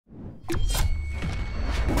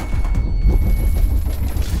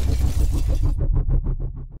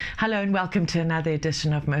Hello and welcome to another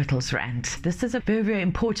edition of Myrtles Rant. This is a very, very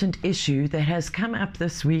important issue that has come up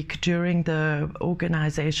this week during the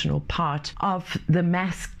organizational part of the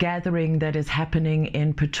mass gathering that is happening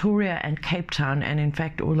in Pretoria and Cape Town, and in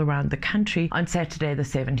fact all around the country, on Saturday the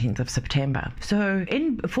 17th of September. So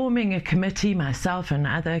in forming a committee, myself and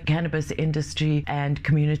other cannabis industry and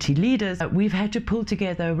community leaders, we've had to pull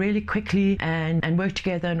together really quickly and work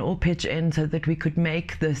together and all pitch in so that we could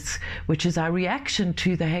make this, which is our reaction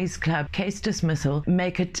to the Hayes Club case dismissal,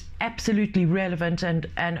 make it absolutely relevant and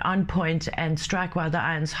on point and strike while the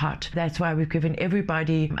iron's hot. That's why we've given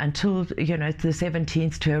everybody until the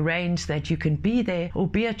 17th to arrange that you can be there or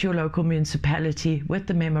be at your local municipality with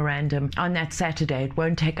the memorandum on that Saturday. It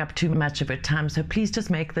won't take up too much of a time, so please just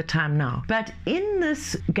make the time now. But in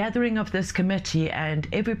this gathering of this committee, and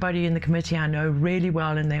everybody in the committee I know really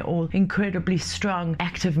well, and they're all incredibly strong,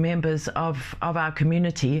 active members of our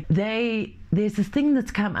community, there's this thing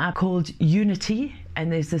that's come up called unity, and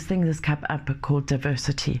there's this thing that's come up called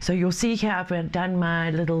diversity. So you'll see here I've done my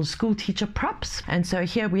little school teacher props, and so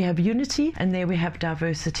here we have unity and there we have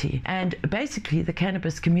diversity. And basically the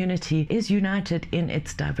cannabis community is united in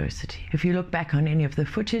its diversity. If you look back on any of the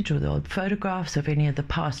footage or the old photographs of any of the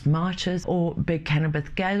past marches or big cannabis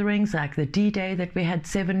gatherings like the D-Day that we had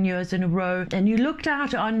 7 years in a row, and you looked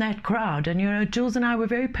out on that crowd, and Jules and I were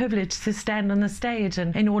very privileged to stand on the stage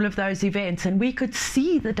and in all of those events, and we could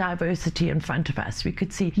see the diversity in front of us. We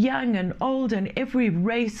could see young and old and every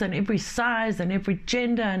race and every size and every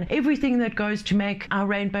gender and everything that goes to make our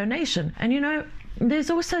Rainbow Nation. And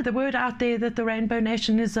there's also the word out there that the Rainbow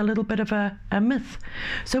Nation is a little bit of a myth.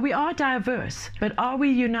 So we are diverse, but are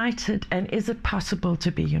we united, and is it possible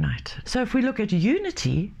to be united? So if we look at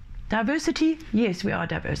unity, diversity, yes, we are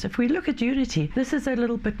diverse. If we look at unity, this is a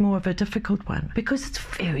little bit more of a difficult one, because it's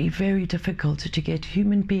very, very difficult to get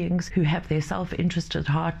human beings who have their self-interest at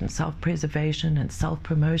heart and self-preservation and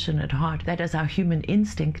self-promotion at heart. That is our human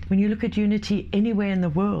instinct. When you look at unity anywhere in the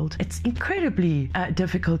world, it's incredibly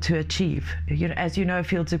difficult to achieve. As you know,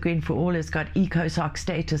 Fields of Green for All has got ECOSOC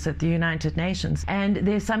status at the United Nations, and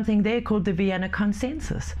there's something there called the Vienna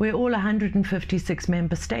Consensus, where all 156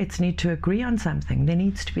 member states need to agree on something. There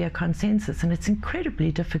needs to be a consensus, and it's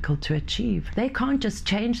incredibly difficult to achieve. They can't just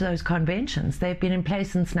change those conventions. They've been in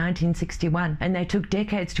place since 1961, and they took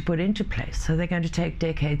decades to put into place, so they're going to take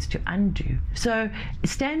decades to undo. So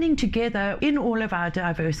standing together in all of our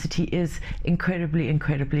diversity is incredibly,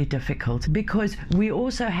 incredibly difficult, because we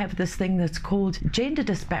also have this thing that's called gender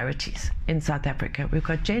disparities in South Africa. We've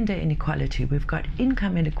got gender inequality, we've got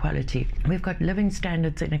income inequality, we've got living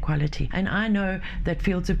standards inequality, and I know that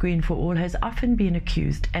Fields of Green for All has often been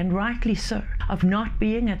accused, and rightly so, of not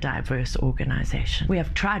being a diverse organization. We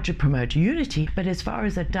have tried to promote unity, but as far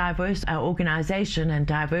as a diverse organization and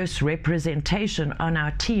diverse representation on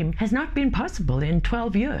our team has not been possible in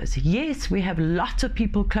 12 years. Yes, we have lots of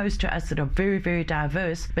people close to us that are very, very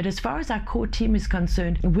diverse, but as far as our core team is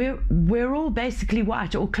concerned, we're all basically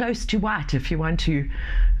white, or close to white, if you want to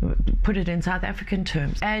put it in South African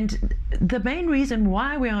terms. And the main reason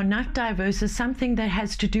why we are not diverse is something that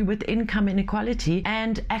has to do with income inequality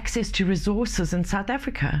and access to resources in South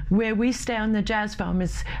Africa. Where we stay on the Jazz Farm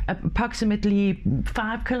is approximately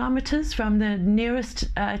 5 kilometers from the nearest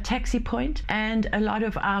taxi point, and a lot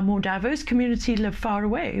of our more diverse community live far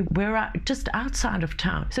away. We're just outside of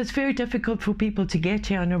town, so it's very difficult for people to get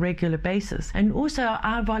here on a regular basis. And also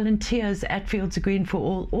our volunteers at Fields of Green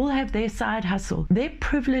for All have their side hustle. Their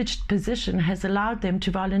privileged position has allowed them to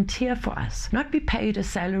volunteer for us, not be paid a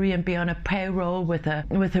salary and be on a payroll with a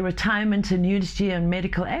retirement annuity and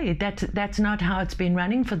medical aid. That's not how it's been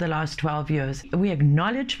running for the last 12 years. We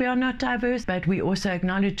acknowledge we are not diverse, but we also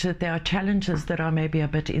acknowledge that there are challenges that are maybe a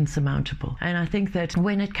bit insurmountable. And I think that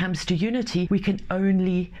when it comes to unity, we can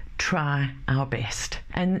only try our best.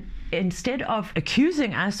 And instead of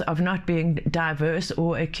accusing us of not being diverse,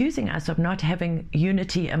 or accusing us of not having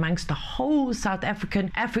unity amongst the whole South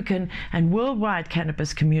African, and worldwide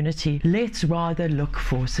cannabis community, let's rather look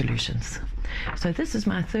for solutions. So this is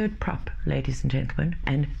my third prop, ladies and gentlemen,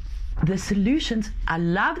 and the solutions, I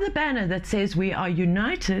love the banner that says we are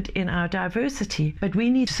united in our diversity, but we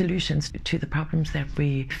need solutions to the problems that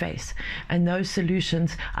we face. And those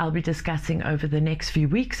solutions I'll be discussing over the next few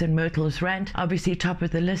weeks in Myrtles Rant. Obviously, top of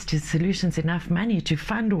the list is solutions, enough money to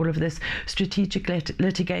fund all of this strategic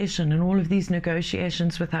litigation and all of these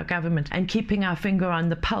negotiations with our government, and keeping our finger on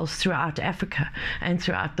the pulse throughout Africa and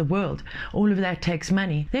throughout the world. All of that takes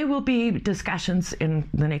money. There will be discussions in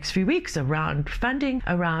the next few weeks around funding,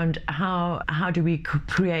 around how do we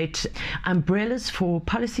create umbrellas for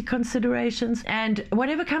policy considerations, and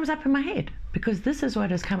whatever comes up in my head, because this is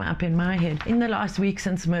what has come up in my head in the last week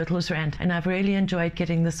since Myrtles Rant, and I've really enjoyed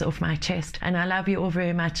getting this off my chest. And I love you all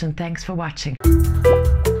very much, and thanks for watching.